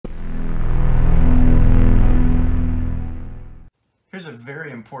Here's a very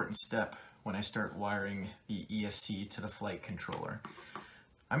important step when I start wiring the ESC to the flight controller.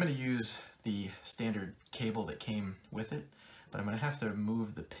 I'm going to use the standard cable that came with it, but I'm going to have to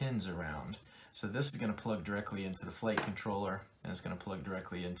move the pins around. So this is going to plug directly into the flight controller, and it's going to plug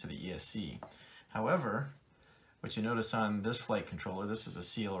directly into the ESC. However, what you notice on this flight controller, this is a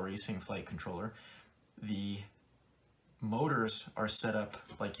CL Racing flight controller, the motors are set up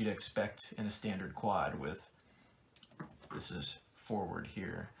like you'd expect in a standard quad with, this is forward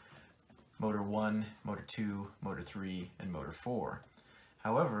here, motor 1, motor 2, motor 3, and motor 4.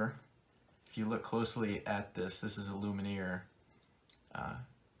 However, if you look closely at this is a Lumenier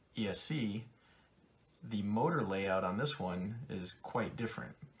ESC, the motor layout on this one is quite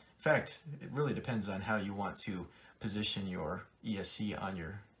different. In fact, it really depends on how you want to position your ESC on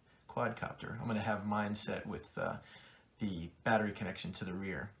your quadcopter. I'm going to have mine set with the battery connection to the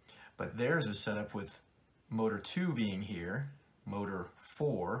rear, but theirs is set up with motor 2 being here, motor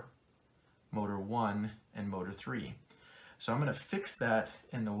 4, motor 1, and motor 3. So I'm going to fix that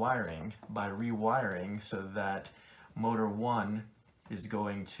in the wiring by rewiring so that motor 1 is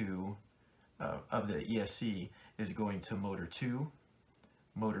going to, of the ESC, is going to motor 2,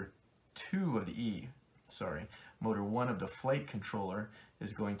 motor 2 of the motor 1 of the flight controller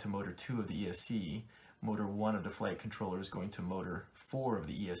is going to motor 2 of the ESC, motor 1 of the flight controller is going to motor 4 of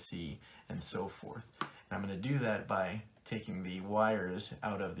the ESC, and so forth. And I'm going to do that by taking the wires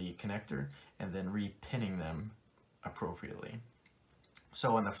out of the connector and then repinning them appropriately.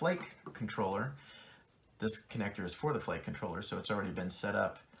 So on the flight controller, this connector is for the flight controller, so it's already been set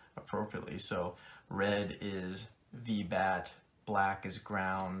up appropriately. So red is VBAT, black is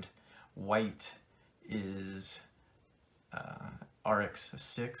ground, white is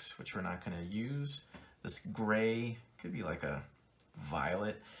RX6, which we're not going to use. This gray could be like a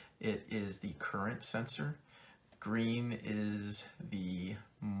violet. It is the current sensor. Green is the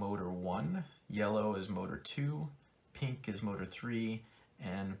motor 1, yellow is motor 2, pink is motor 3,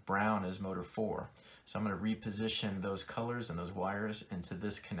 and brown is motor 4. So I'm going to reposition those colors and those wires into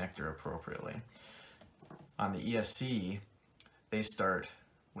this connector appropriately. On the ESC, they start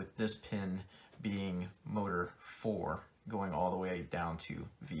with this pin being motor 4 going all the way down to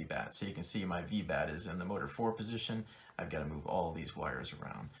VBAT. So you can see my VBAT is in the motor 4 position. I've got to move all these wires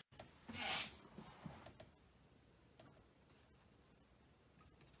around.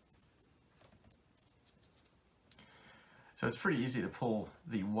 So it's pretty easy to pull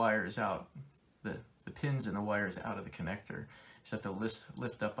the wires out, the pins and the wires out of the connector. You just have to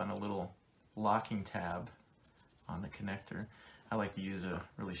lift up on a little locking tab on the connector. I like to use a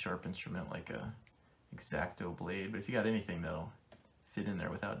really sharp instrument like a X-Acto blade, but if you got anything that'll fit in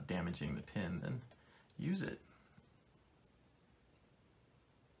there without damaging the pin, then use it.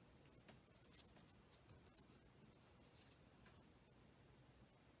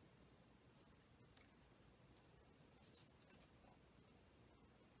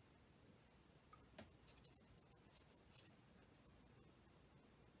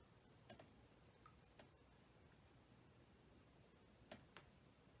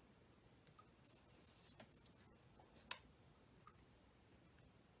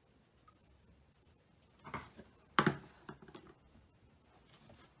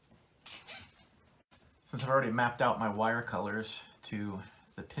 Since I've already mapped out my wire colors to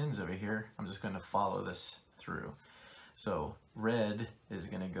the pins over here, I'm just going to follow this through. So red is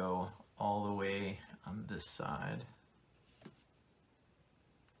going to go all the way on this side.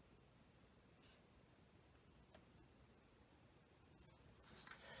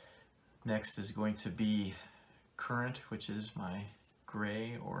 Next is going to be current, which is my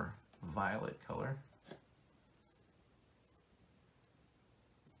gray or violet color.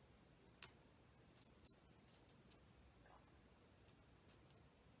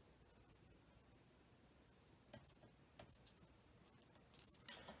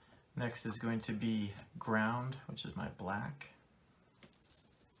 Next is going to be ground, which is my black.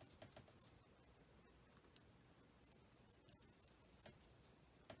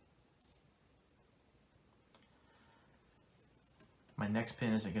 My next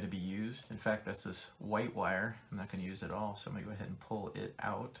pin isn't going to be used. In fact, that's this white wire. I'm not going to use it at all, so I'm going to go ahead and pull it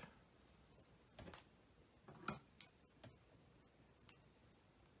out.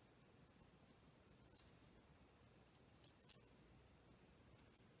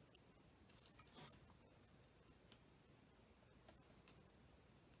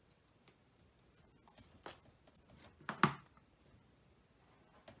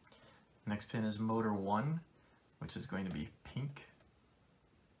 Next pin is motor 1, which is going to be pink.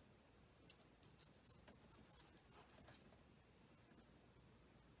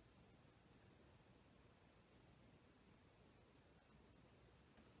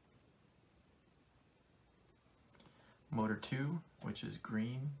 motor 2, which is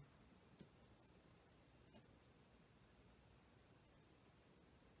green.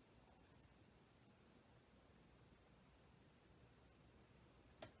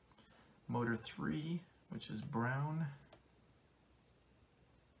 Motor 3, which is brown.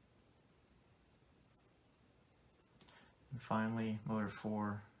 And finally, motor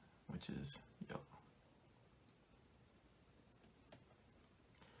 4, which is yellow.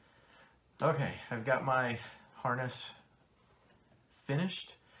 Okay, I've got my harness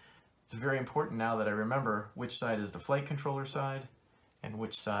finished. It's very important now that I remember which side is the flight controller side and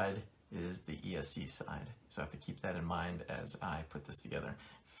which side is the ESC side. So I have to keep that in mind as I put this together. In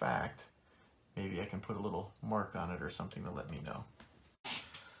fact, maybe I can put a little mark on it or something to let me know.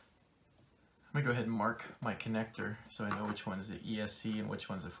 I'm gonna go ahead and mark my connector so I know which one's the ESC and which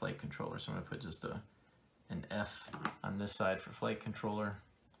one's the flight controller. So I'm gonna put just an F on this side for flight controller,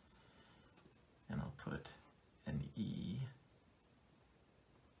 and I'll put an E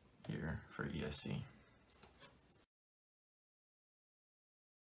here for ESC.